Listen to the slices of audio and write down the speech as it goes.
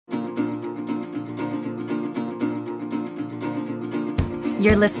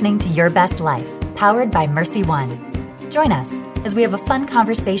You're listening to Your Best Life, powered by Mercy One. Join us as we have a fun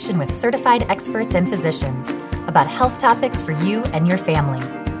conversation with certified experts and physicians about health topics for you and your family.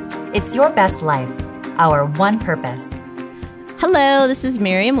 It's Your Best Life, our one purpose. Hello, this is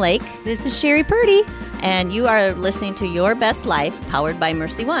Miriam Lake. This is Sherry Purdy. And you are listening to Your Best Life, powered by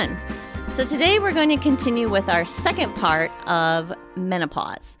Mercy One. So today we're going to continue with our second part of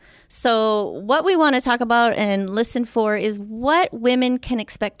menopause. So what we want to talk about and listen for is what women can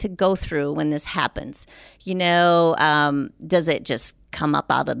expect to go through when this happens. You know, does it just come up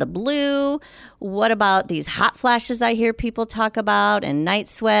out of the blue? What about these hot flashes I hear people talk about and night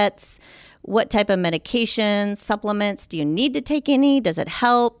sweats? What type of medications, supplements? Do you need to take any? Does it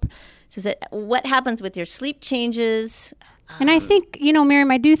help? What happens with your sleep changes? And I think,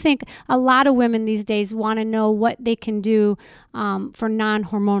 Miriam, I do think a lot of women these days want to know what they can do for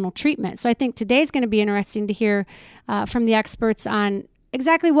non-hormonal treatment. So I think today's going to be interesting to hear from the experts on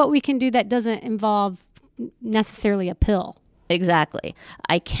exactly what we can do that doesn't involve necessarily a pill. Exactly.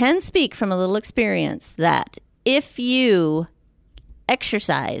 I can speak from a little experience that if you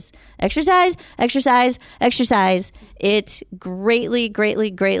exercise, it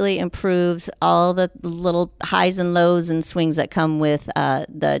greatly improves all the little highs and lows and swings that come with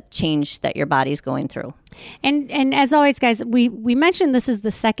the change that your body's going through. And as always, guys, we mentioned this is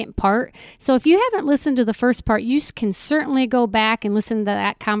the second part. So if you haven't listened to the first part, you can certainly go back and listen to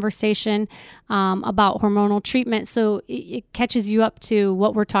that conversation about hormonal treatment so it catches you up to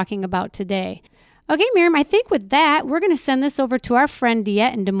what we're talking about today. Okay, Miriam, I think with that, we're going to send this over to our friend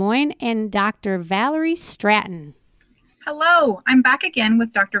DeEtte in Des Moines and Dr. Valerie Stratton. Hello, I'm back again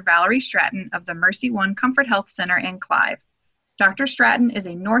with Dr. Valerie Stratton of the Mercy One Comfort Health Center in Clive. Dr. Stratton is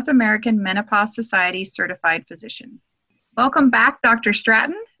a North American Menopause Society certified physician. Welcome back, Dr.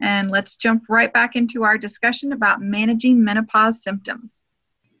 Stratton, and let's jump right back into our discussion about managing menopause symptoms.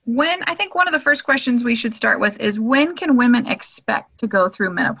 I think one of the first questions we should start with is when can women expect to go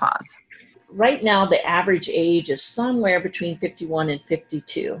through menopause? Right now, the average age is somewhere between 51 and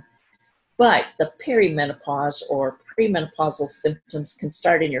 52. But the perimenopause or premenopausal symptoms can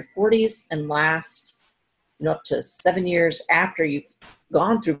start in your 40s and last up to 7 years after you've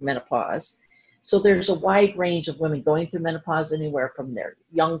gone through menopause. So there's a wide range of women going through menopause, anywhere from their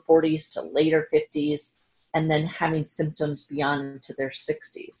young 40s to later 50s, and then having symptoms beyond into their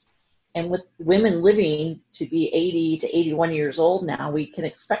 60s. And with women living to be 80 to 81 years old now, we can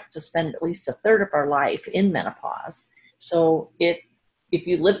expect to spend at least a third of our life in menopause. So if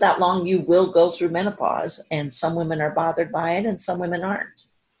you live that long, you will go through menopause. And some women are bothered by it and some women aren't.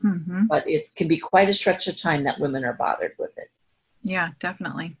 Mm-hmm. But it can be quite a stretch of time that women are bothered with it. Yeah,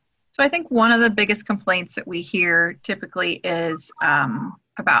 definitely. So I think one of the biggest complaints that we hear typically is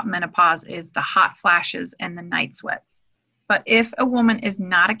about menopause is the hot flashes and the night sweats. But if a woman is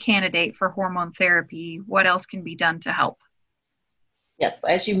not a candidate for hormone therapy, what else can be done to help? Yes,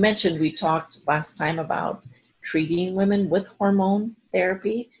 as you mentioned, we talked last time about treating women with hormone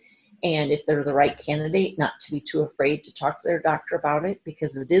therapy. And if they're the right candidate, not to be too afraid to talk to their doctor about it,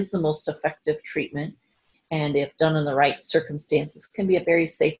 because it is the most effective treatment. And if done in the right circumstances, can be a very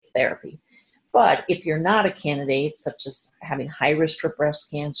safe therapy. But if you're not a candidate, such as having high risk for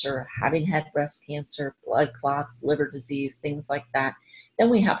breast cancer, having had breast cancer, blood clots, liver disease, things like that, then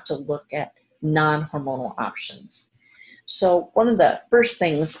we have to look at non-hormonal options. So one of the first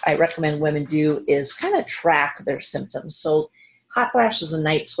things I recommend women do is kind of track their symptoms. So hot flashes and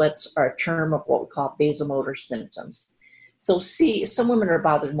night sweats are a term of what we call vasomotor symptoms. So some women are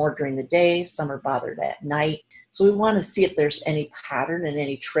bothered more during the day, some are bothered at night. So we want to see if there's any pattern and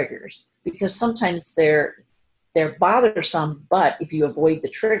any triggers, because sometimes they're bothersome, but if you avoid the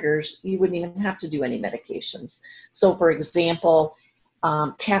triggers, you wouldn't even have to do any medications. So for example,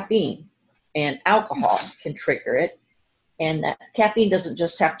 caffeine and alcohol can trigger it. And that caffeine doesn't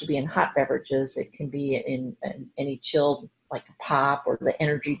just have to be in hot beverages. It can be in any chilled, like a pop or the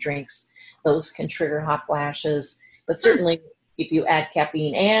energy drinks. Those can trigger hot flashes. But certainly if you add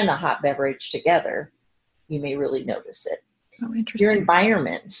caffeine and a hot beverage together, you may really notice it. Oh, interesting. Your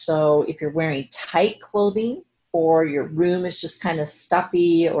environment. So if you're wearing tight clothing or your room is just kind of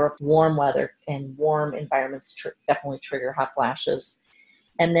stuffy, or warm weather and warm environments definitely trigger hot flashes.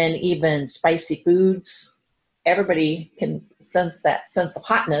 And then even spicy foods. Everybody can sense that sense of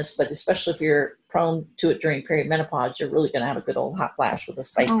hotness, but especially if you're prone to it during perimenopause, you're really going to have a good old hot flash with a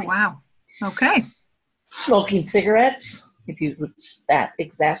spicy. Oh, wow. Okay. Smoking cigarettes, that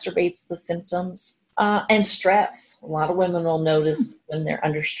exacerbates the symptoms. And stress. A lot of women will notice when they're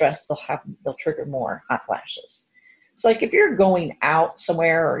under stress, they'll trigger more hot flashes. So like if you're going out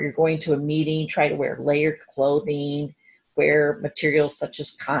somewhere or you're going to a meeting, try to wear layered clothing, wear materials such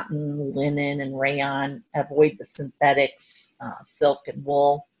as cotton, linen, and rayon. Avoid the synthetics, silk and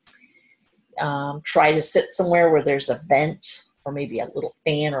wool. Try to sit somewhere where there's a vent or maybe a little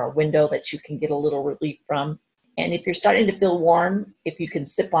fan or a window that you can get a little relief from. And if you're starting to feel warm, if you can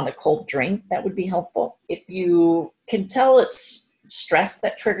sip on a cold drink, that would be helpful. If you can tell it's stress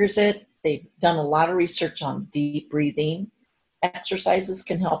that triggers it, they've done a lot of research on deep breathing. Exercises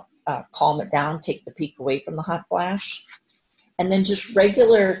can help calm it down, take the peak away from the hot flash. And then just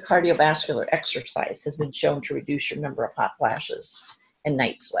regular cardiovascular exercise has been shown to reduce your number of hot flashes and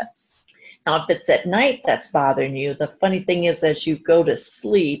night sweats. Now, if it's at night that's bothering you, the funny thing is as you go to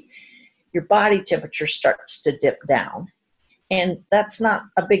sleep, your body temperature starts to dip down. And that's not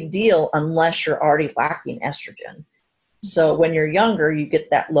a big deal unless you're already lacking estrogen. So when you're younger, you get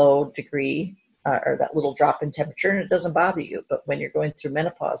that low degree or that little drop in temperature and it doesn't bother you. But when you're going through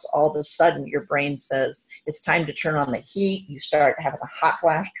menopause, all of a sudden your brain says it's time to turn on the heat. You start having a hot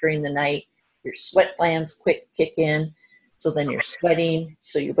flash during the night. Your sweat glands kick in. So then you're sweating.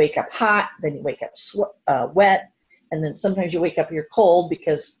 So you wake up hot, then you wake up wet. And then sometimes you wake up, you're cold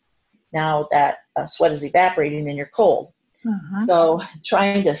because now that sweat is evaporating and you're cold. Uh-huh. So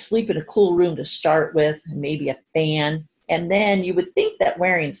trying to sleep in a cool room to start with, and maybe a fan. And then you would think that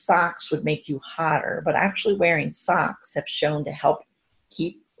wearing socks would make you hotter, but actually wearing socks have shown to help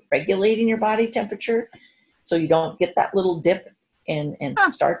keep regulating your body temperature so you don't get that little dip and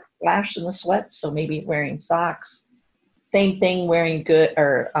start to flash in the sweat. So maybe wearing socks. Same thing, wearing good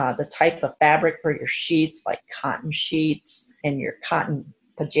or the type of fabric for your sheets, like cotton sheets and your cotton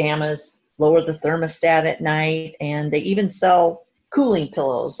pajamas. Lower the thermostat at night, and they even sell cooling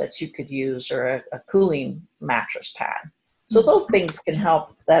pillows that you could use or a cooling mattress pad. So those things can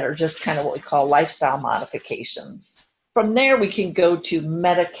help that are just kind of what we call lifestyle modifications. From there, we can go to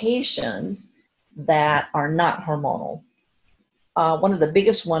medications that are not hormonal. One of the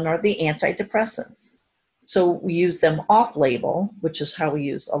biggest one are the antidepressants. So we use them off-label, which is how we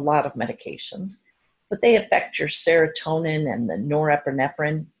use a lot of medications, but they affect your serotonin and the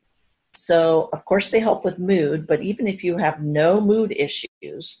norepinephrine. So, of course, they help with mood, but even if you have no mood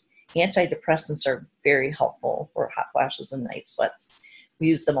issues, antidepressants are very helpful for hot flashes and night sweats. We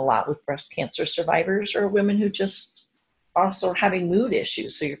use them a lot with breast cancer survivors or women who just also are having mood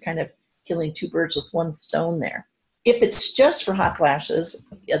issues. So you're kind of killing two birds with one stone there. If it's just for hot flashes,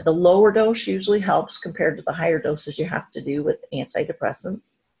 the lower dose usually helps compared to the higher doses you have to do with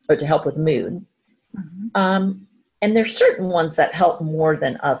antidepressants or to help with mood. Mm-hmm. And there's certain ones that help more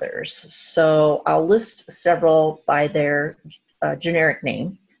than others. So I'll list several by their generic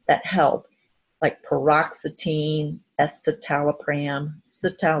name that help, like paroxetine, escitalopram,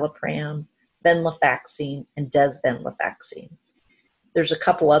 citalopram, venlafaxine, and desvenlafaxine. There's a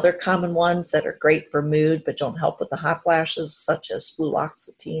couple other common ones that are great for mood but don't help with the hot flashes, such as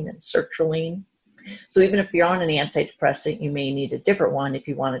fluoxetine and sertraline. So even if you're on an antidepressant, you may need a different one if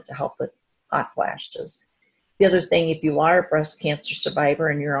you want it to help with hot flashes. The other thing, if you are a breast cancer survivor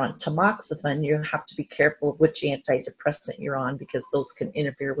and you're on tamoxifen, you have to be careful of which antidepressant you're on because those can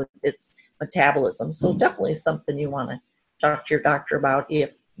interfere with its metabolism. So definitely something you want to talk to your doctor about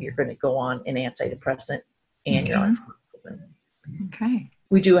if you're going to go on an antidepressant and you're on tamoxifen. Okay.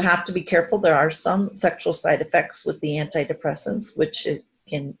 We do have to be careful. There are some sexual side effects with the antidepressants, which it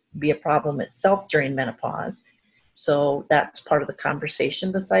can be a problem itself during menopause. So that's part of the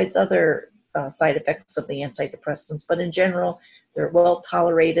conversation besides other side effects of the antidepressants. But in general, they're well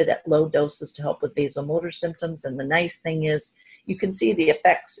tolerated at low doses to help with vasomotor symptoms. And the nice thing is you can see the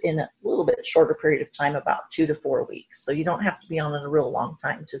effects in a little bit shorter period of time, about 2 to 4 weeks. So you don't have to be on it a real long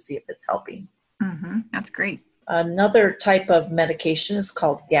time to see if it's helping. Mm-hmm. That's great. Another type of medication is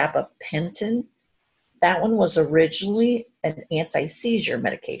called gabapentin. That one was originally an anti-seizure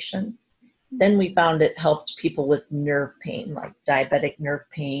medication. Then we found it helped people with nerve pain, like diabetic nerve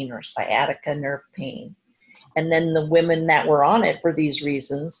pain or sciatica nerve pain. And then the women that were on it for these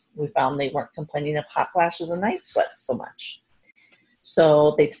reasons, we found they weren't complaining of hot flashes and night sweats so much.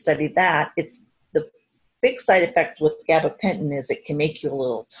 So they've studied that. It's the big side effect with gabapentin is it can make you a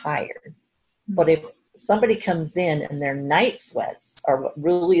little tired. But if somebody comes in and their night sweats are what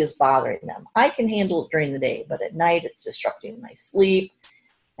really is bothering them, I can handle it during the day, but at night it's disrupting my sleep.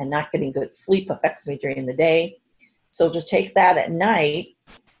 And not getting good sleep affects me during the day. So to take that at night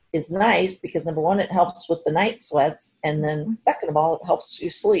is nice because number one, it helps with the night sweats. And then second of all, it helps you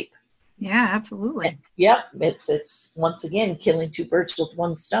sleep. Yeah, absolutely. And, yep. It's once again, killing two birds with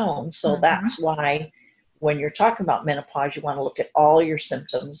one stone. So that's why when you're talking about menopause, you want to look at all your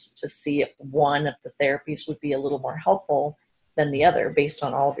symptoms to see if one of the therapies would be a little more helpful than the other based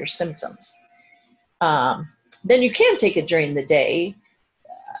on all of your symptoms. Then you can take it during the day.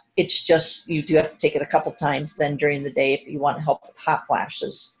 It's just you do have to take it a couple times then during the day if you want to help with hot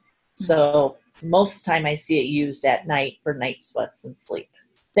flashes. So most of the time I see it used at night for night sweats and sleep.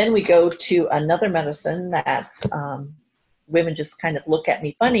 Then we go to another medicine that women just kind of look at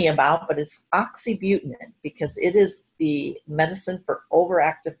me funny about, but it's oxybutynin, because it is the medicine for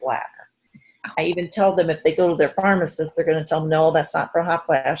overactive bladder. I even tell them if they go to their pharmacist, they're going to tell them, no, that's not for hot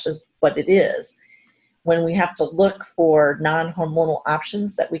flashes, but it is. When we have to look for non-hormonal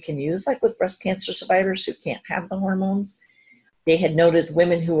options that we can use, like with breast cancer survivors who can't have the hormones, they had noted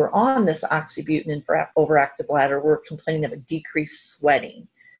women who were on this oxybutynin for overactive bladder were complaining of a decreased sweating.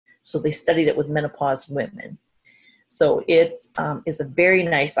 So they studied it with menopause women. So it is a very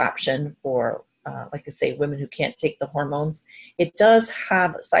nice option for, like I say, women who can't take the hormones. It does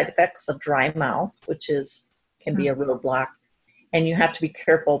have side effects of dry mouth, which can be a roadblock. And you have to be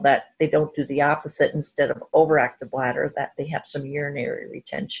careful that they don't do the opposite. Instead of overactive bladder, that they have some urinary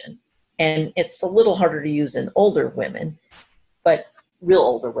retention. And it's a little harder to use in older women, but real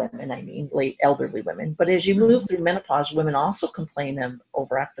older women, I mean, late elderly women. But as you move through menopause, women also complain of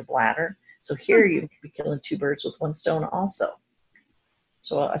overactive bladder. So here you could be killing two birds with one stone also.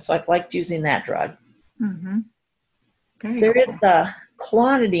 So I've liked using that drug. Mm-hmm. There is the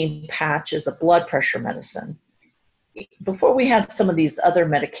clonidine patch, is a blood pressure medicine. Before we had some of these other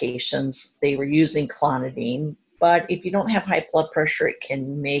medications, they were using clonidine, but if you don't have high blood pressure, it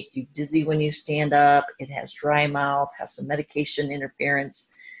can make you dizzy when you stand up. It has dry mouth, has some medication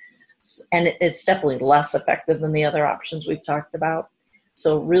interference, and it's definitely less effective than the other options we've talked about.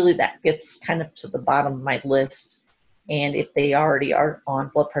 So really that gets kind of to the bottom of my list. And if they already are on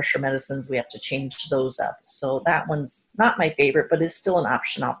blood pressure medicines, we have to change those up. So that one's not my favorite, but is still an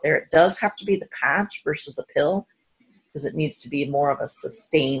option out there. It does have to be the patch versus a pill, because it needs to be more of a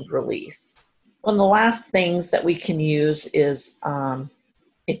sustained release. One of the last things that we can use is,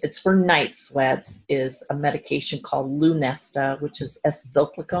 if it's for night sweats, is a medication called Lunesta, which is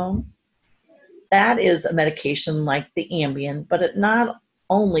S-zopiclone. That is a medication like the Ambien, but it not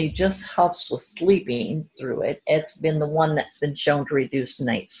only just helps with sleeping through it, it's been the one that's been shown to reduce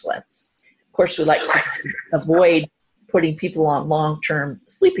night sweats. Of course, we like to avoid putting people on long-term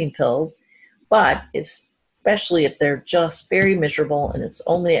sleeping pills, but especially if they're just very miserable and it's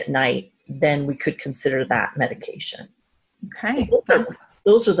only at night, then we could consider that medication. Okay.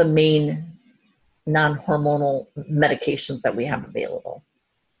 Those are the main non-hormonal medications that we have available.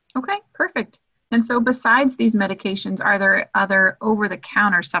 Okay, perfect. And so besides these medications, are there other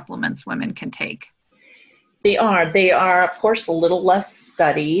over-the-counter supplements women can take? They are, of course, a little less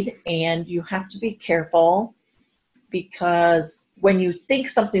studied, and you have to be careful, because when you think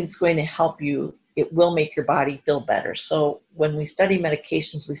something's going to help you, it will make your body feel better. So when we study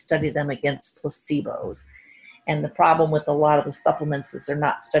medications, we study them against placebos. And the problem with a lot of the supplements is they're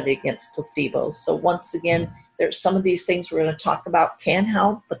not studied against placebos. So once again, there's some of these things we're going to talk about can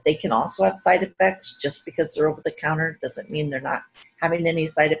help, but they can also have side effects. Just because they're over the counter doesn't mean they're not having any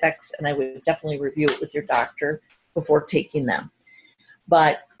side effects. And I would definitely review it with your doctor before taking them.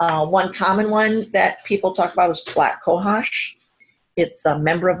 But one common one that people talk about is black cohosh. It's a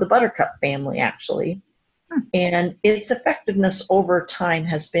member of the buttercup family, actually. And its effectiveness over time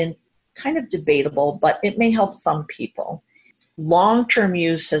has been kind of debatable, but it may help some people. Long-term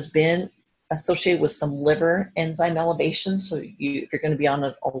use has been associated with some liver enzyme elevation. So if you're going to be on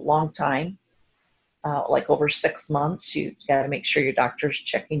a long time, like over 6 months, you got to make sure your doctor's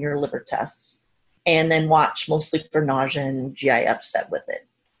checking your liver tests, and then watch mostly for nausea and GI upset with it.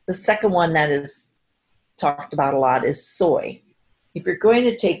 The second one that is talked about a lot is soy. If you're going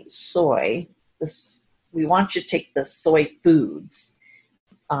to take soy, we want you to take the soy foods,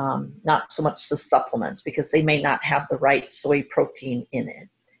 not so much the supplements, because they may not have the right soy protein in it.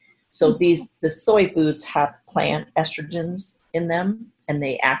 So the soy foods have plant estrogens in them, and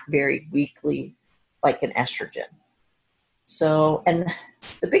they act very weakly like an estrogen. So, and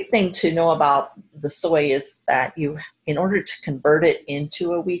the big thing to know about the soy is that in order to convert it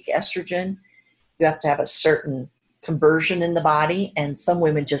into a weak estrogen, you have to have a certain conversion in the body, and some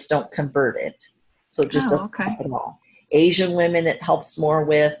women just don't convert it. So it just doesn't help at all. Asian women it helps more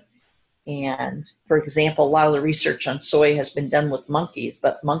with. And for example, a lot of the research on soy has been done with monkeys,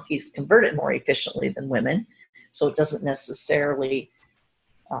 but monkeys convert it more efficiently than women. So it doesn't necessarily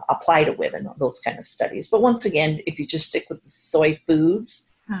apply to women, those kind of studies. But once again, if you just stick with the soy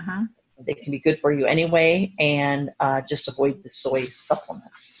foods, they can be good for you anyway, and just avoid the soy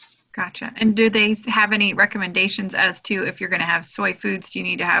supplements. Gotcha. And do they have any recommendations as to, if you're going to have soy foods, do you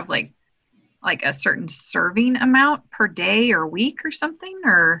need to have like a certain serving amount per day or week or something,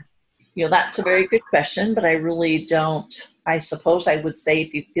 or? That's a very good question, but I really don't. I suppose I would say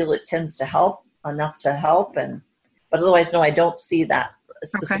if you feel it tends to help, enough to help, but otherwise, no, I don't see that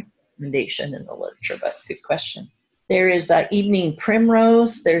specific recommendation in the literature, but good question. There is evening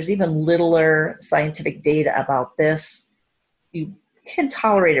primrose. There's even littler scientific data about this. You can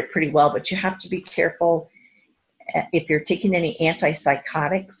tolerate it pretty well, but you have to be careful. If you're taking any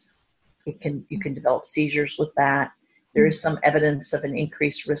antipsychotics, you can develop seizures with that. There is some evidence of an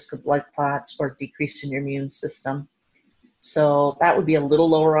increased risk of blood clots or decrease in your immune system. So that would be a little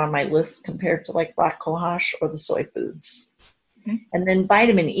lower on my list compared to like black cohosh or the soy foods. Okay. And then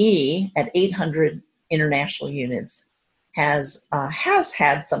vitamin E at 800 international units has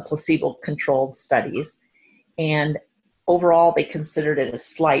had some placebo-controlled studies, and overall they considered it a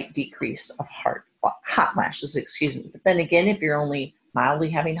slight decrease of hot flashes, But then again, if you're only mildly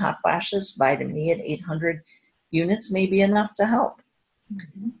having hot flashes, vitamin E at 800 units may be enough to help.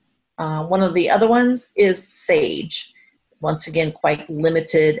 Mm-hmm. One of the other ones is sage. Once again, quite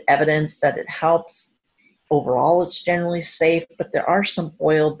limited evidence that it helps. Overall, it's generally safe, but there are some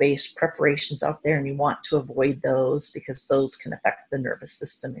oil-based preparations out there, and you want to avoid those because those can affect the nervous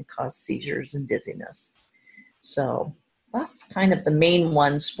system and cause seizures and dizziness. So that's kind of the main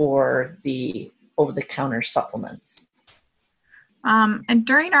ones for the over-the-counter supplements. And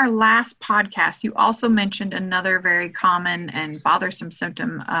during our last podcast, you also mentioned another very common and bothersome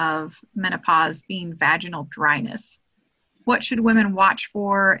symptom of menopause being vaginal dryness. What should women watch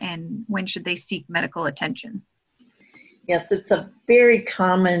for, and when should they seek medical attention? Yes, it's a very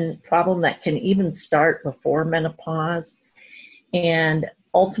common problem that can even start before menopause and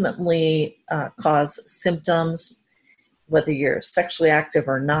ultimately cause symptoms. Whether you're sexually active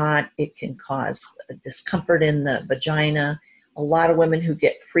or not, it can cause discomfort in the vagina. A lot of women who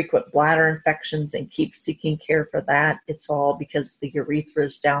get frequent bladder infections and keep seeking care for that, it's all because the urethra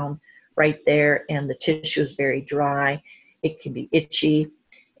is down right there and the tissue is very dry. It can be itchy,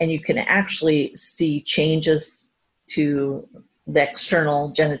 and you can actually see changes to the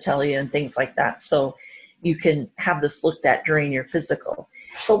external genitalia and things like that. So you can have this looked at during your physical.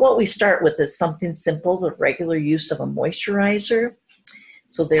 So what we start with is something simple, the regular use of a moisturizer.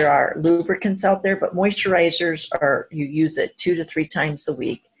 So there are lubricants out there, but moisturizers you use it 2 to 3 times a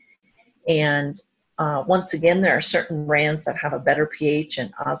week. And once again, there are certain brands that have a better pH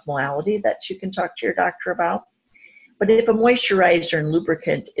and osmolality that you can talk to your doctor about. But if a moisturizer and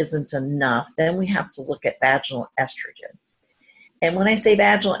lubricant isn't enough, then we have to look at vaginal estrogen. And when I say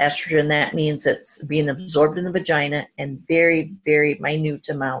vaginal estrogen, that means it's being absorbed in the vagina and very, very minute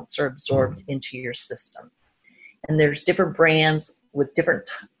amounts are absorbed into your system. And there's different brands with different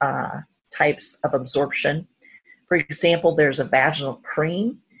types of absorption. For example, there's a vaginal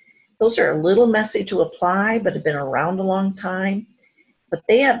cream. Those are a little messy to apply, but have been around a long time. But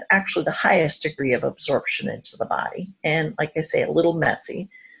they have actually the highest degree of absorption into the body. And like I say, a little messy.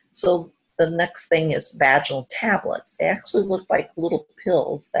 So the next thing is vaginal tablets. They actually look like little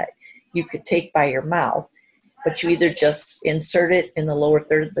pills that you could take by your mouth, but you either just insert it in the lower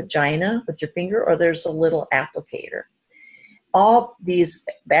third of the vagina with your finger, or there's a little applicator. All these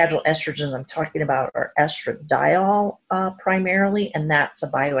vaginal estrogens I'm talking about are estradiol primarily, and that's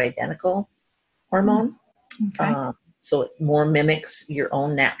a bioidentical hormone. Okay. So it more mimics your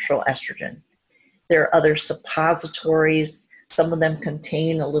own natural estrogen. There are other suppositories. Some of them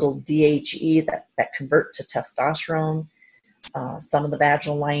contain a little DHE that convert to testosterone. Some of the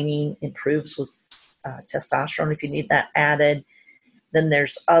vaginal lining improves with testosterone if you need that added. Then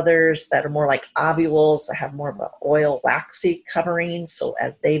there's others that are more like ovules that have more of an oil waxy covering. So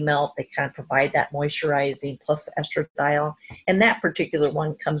as they melt, they kind of provide that moisturizing plus the estradiol. And that particular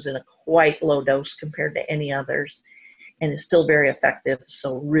one comes in a quite low dose compared to any others, and is still very effective,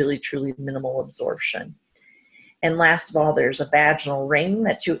 so really, truly minimal absorption. And last of all, there's a vaginal ring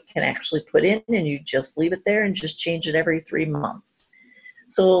that you can actually put in, and you just leave it there and just change it every 3 months.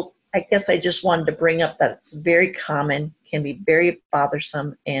 So I guess I just wanted to bring up that it's very common, can be very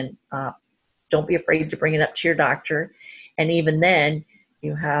bothersome, and don't be afraid to bring it up to your doctor. And even then,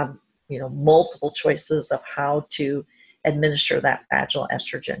 you have multiple choices of how to administer that vaginal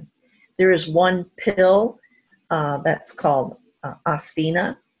estrogen. There is one pill that's called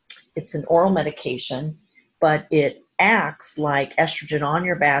Osphena. It's an oral medication, but it acts like estrogen on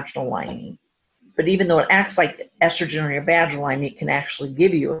your vaginal lining. But even though it acts like estrogen on your vaginal lining, it can actually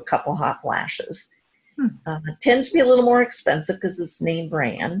give you a couple hot flashes. It tends to be a little more expensive because it's name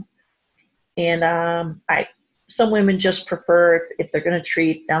brand. And some women just prefer, if they're going to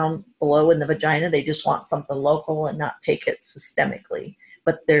treat down below in the vagina, they just want something local and not take it systemically.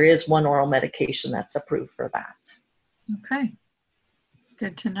 But there is one oral medication that's approved for that. Okay.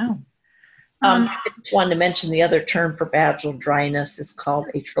 Good to know. I just wanted to mention the other term for vaginal dryness is called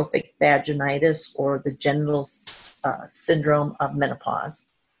atrophic vaginitis, or the genital syndrome of menopause.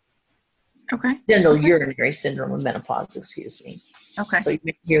 Okay. Genital urinary syndrome of menopause, excuse me. Okay. So you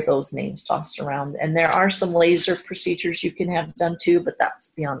may hear those names tossed around. And there are some laser procedures you can have done too, but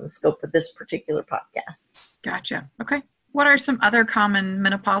that's beyond the scope of this particular podcast. Gotcha. Okay. What are some other common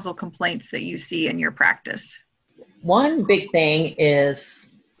menopausal complaints that you see in your practice? One big thing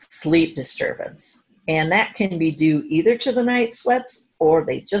is sleep disturbance. And that can be due either to the night sweats, or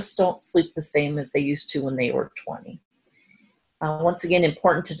they just don't sleep the same as they used to when they were 20. Once again,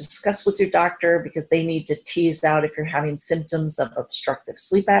 important to discuss with your doctor, because they need to tease out if you're having symptoms of obstructive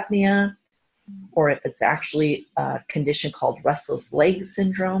sleep apnea, or if it's actually a condition called restless leg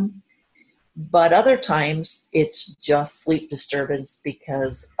syndrome. But other times it's just sleep disturbance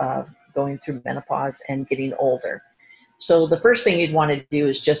because of going through menopause and getting older. So the first thing you'd want to do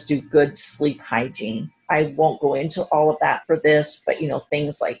is just do good sleep hygiene. I won't go into all of that for this, but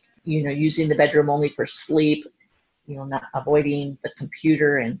things like using the bedroom only for sleep, not avoiding the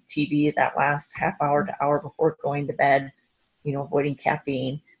computer and TV that last half hour to hour before going to bed, avoiding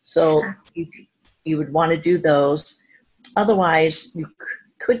caffeine. So you would want to do those. Otherwise, you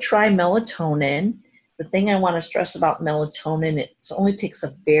could try melatonin. The thing I want to stress about melatonin, it only takes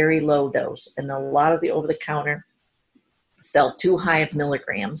a very low dose, and a lot of the over-the-counter sell too high of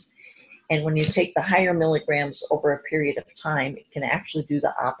milligrams. And when you take the higher milligrams over a period of time, it can actually do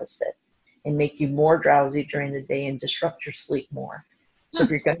the opposite and make you more drowsy during the day and disrupt your sleep more. So if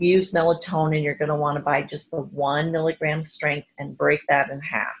you're going to use melatonin, you're going to want to buy just the 1 milligram strength and break that in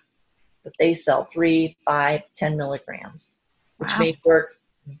half. But they sell 3, 5, 10 milligrams, which may work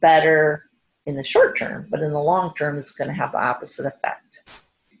better in the short term, but in the long term, it's going to have the opposite effect.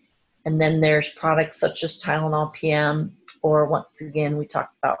 And then there's products such as Tylenol PM, or once again, we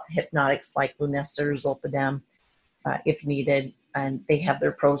talked about hypnotics like Lunesta or Zolpidem, if needed. And they have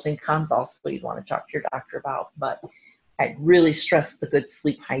their pros and cons also you'd want to talk to your doctor about. But I'd really stress the good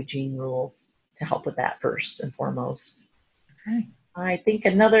sleep hygiene rules to help with that first and foremost. Okay. I think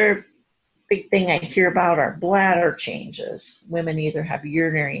another big thing I hear about are bladder changes. Women either have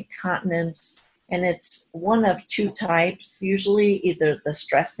urinary incontinence, and it's one of two types. Usually either the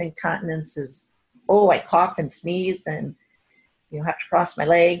stress incontinence is, I cough and sneeze and have to cross my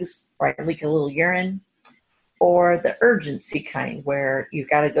legs, or I leak a little urine, or the urgency kind where you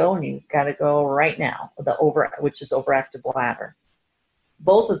got to go and you got to go right now, which is overactive bladder.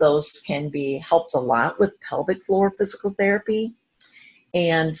 Both of those can be helped a lot with pelvic floor physical therapy.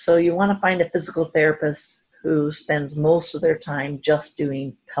 And so you want to find a physical therapist who spends most of their time just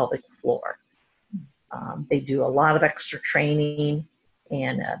doing pelvic floor. They do a lot of extra training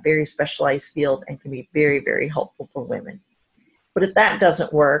and a very specialized field, and can be very, very helpful for women. But if that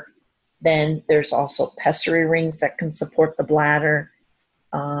doesn't work, then there's also pessary rings that can support the bladder.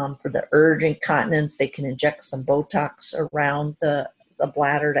 For the urge incontinence, they can inject some Botox around the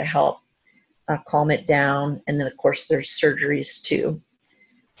bladder to help calm it down. And then, of course, there's surgeries too.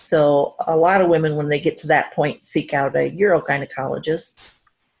 So a lot of women, when they get to that point, seek out a urogynecologist.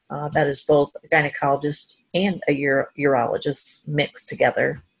 That is both a gynecologist and a urologist mixed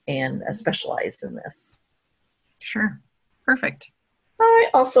together and specialized in this. Sure. Perfect. I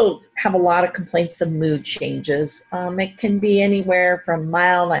also have a lot of complaints of mood changes. It can be anywhere from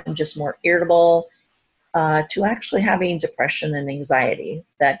mild, I'm just more irritable, to actually having depression and anxiety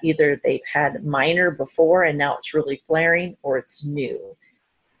that either they've had minor before and now it's really flaring, or it's new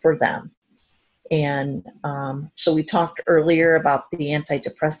for them. And so we talked earlier about the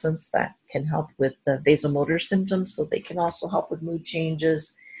antidepressants that can help with the vasomotor symptoms, so they can also help with mood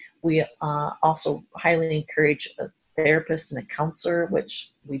changes. We also highly encourage a therapist and a counselor,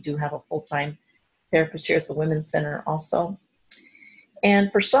 which we do have a full-time therapist here at the Women's Center also.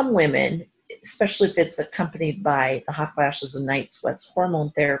 And for some women, especially if it's accompanied by the hot flashes and night sweats,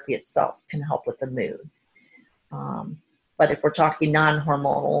 hormone therapy itself can help with the mood. But if we're talking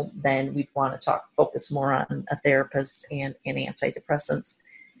non-hormonal, then we'd want to focus more on a therapist and antidepressants.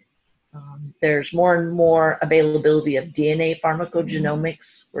 There's more and more availability of DNA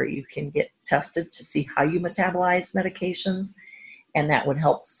pharmacogenomics, where you can get tested to see how you metabolize medications, and that would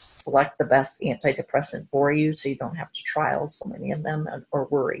help select the best antidepressant for you, so you don't have to trial so many of them or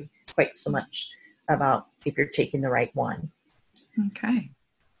worry quite so much about if you're taking the right one. Okay.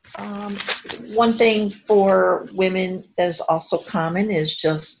 One thing for women that is also common is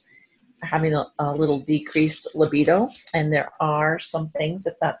just having a little decreased libido. And there are some things,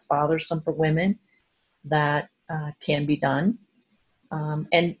 if that's bothersome for women, that can be done.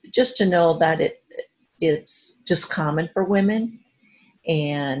 And just to know that it's just common for women.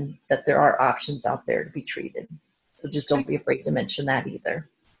 and that there are options out there to be treated. So just don't be afraid to mention that either.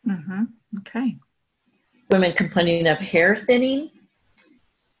 Mm-hmm. Okay. Women complaining of hair thinning.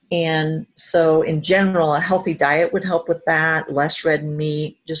 And so in general, a healthy diet would help with that. Less red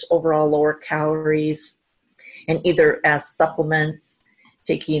meat, just overall lower calories, and either as supplements,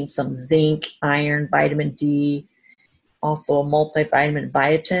 taking some zinc, iron, vitamin D, also a multivitamin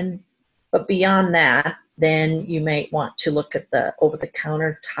biotin. But beyond that, then you might want to look at the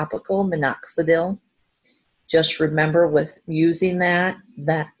over-the-counter topical minoxidil. Just remember with using that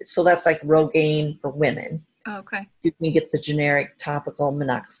so that's like Rogaine for women. Oh, okay. You can get the generic topical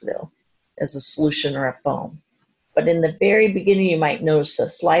minoxidil as a solution or a foam. But in the very beginning, you might notice a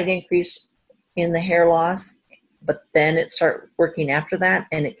slight increase in the hair loss, but then it starts working after that,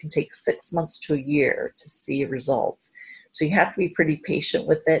 and it can take 6 months to a year to see results. So you have to be pretty patient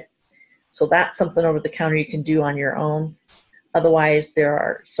with it. So that's something over the counter you can do on your own. Otherwise, there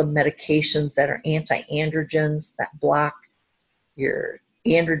are some medications that are anti-androgens that block your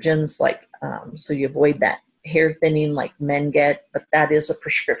androgens, like so you avoid that hair thinning like men get, but that is a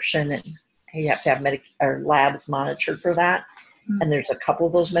prescription, and you have to have labs monitored for that. Mm-hmm. And there's a couple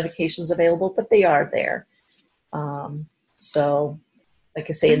of those medications available, but they are there. So like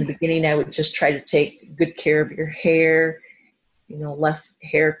I say, in the beginning, I would just try to take good care of your hair, less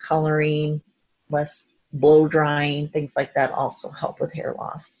hair coloring, less blow drying, things like that also help with hair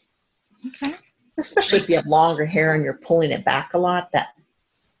loss. Okay. Especially if you have longer hair and you're pulling it back a lot, that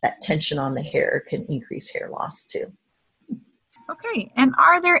tension on the hair can increase hair loss too. Okay. And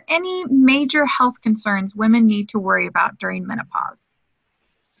are there any major health concerns women need to worry about during menopause?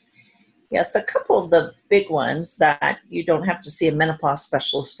 Yes, a couple of the big ones that you don't have to see a menopause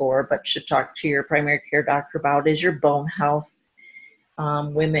specialist for, but should talk to your primary care doctor about is your bone health.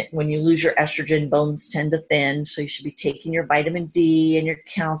 Women, when you lose your estrogen, bones tend to thin, so you should be taking your vitamin D and your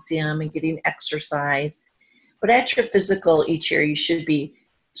calcium and getting exercise. But at your physical each year, you should be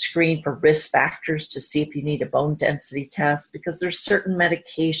screened for risk factors to see if you need a bone density test, because there's certain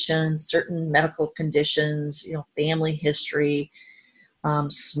medications, certain medical conditions, family history,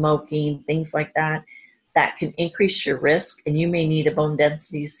 smoking, things like that can increase your risk, and you may need a bone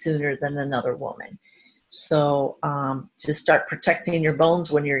density sooner than another woman. So just start protecting your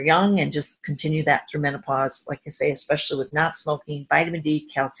bones when you're young and just continue that through menopause, like I say, especially with not smoking, vitamin D,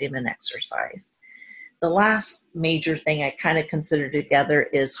 calcium, and exercise. The last major thing I kind of consider together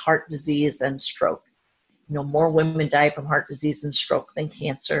is heart disease and stroke. More women die from heart disease and stroke than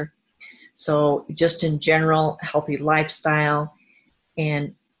cancer. So just in general, healthy lifestyle,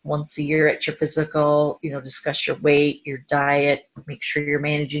 and once a year at your physical, discuss your weight, your diet, make sure you're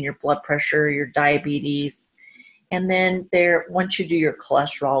managing your blood pressure, your diabetes. And then once you do your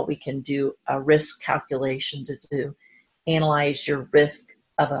cholesterol, we can do a risk calculation to analyze your risk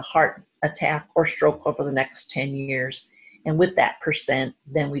of a heart attack or stroke over the next 10 years. And with that percent,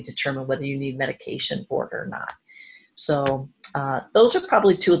 then we determine whether you need medication for it or not. So those are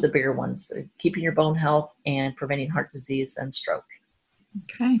probably two of the bigger ones, keeping your bone health and preventing heart disease and stroke.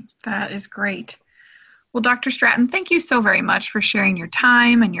 Okay, that is great. Well, Dr. Stratton, thank you so very much for sharing your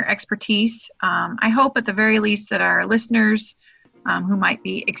time and your expertise. I hope at the very least that our listeners who might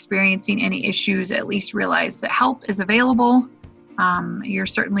be experiencing any issues at least realize that help is available. You're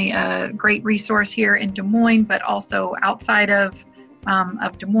certainly a great resource here in Des Moines, but also outside of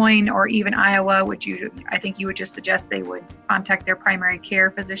Des Moines or even Iowa, I think you would just suggest they would contact their primary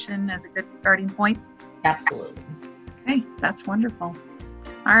care physician as a good starting point? Absolutely. Okay, that's wonderful.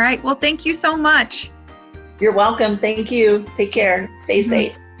 All right. Well, thank you so much. You're welcome. Thank you. Take care. Stay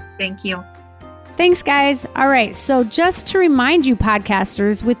safe. Thank you. Thanks, guys. All right. So just to remind you,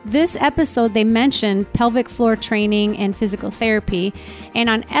 podcasters, with this episode, they mentioned pelvic floor training and physical therapy. And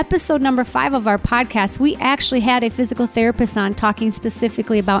on episode number 5 of our podcast, we actually had a physical therapist on talking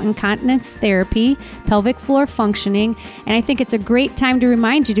specifically about incontinence therapy, pelvic floor functioning. And I think it's a great time to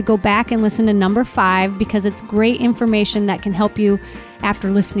remind you to go back and listen to number 5, because it's great information that can help you after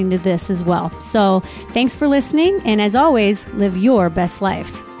listening to this as well. So thanks for listening. And as always, live your best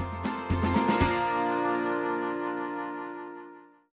life.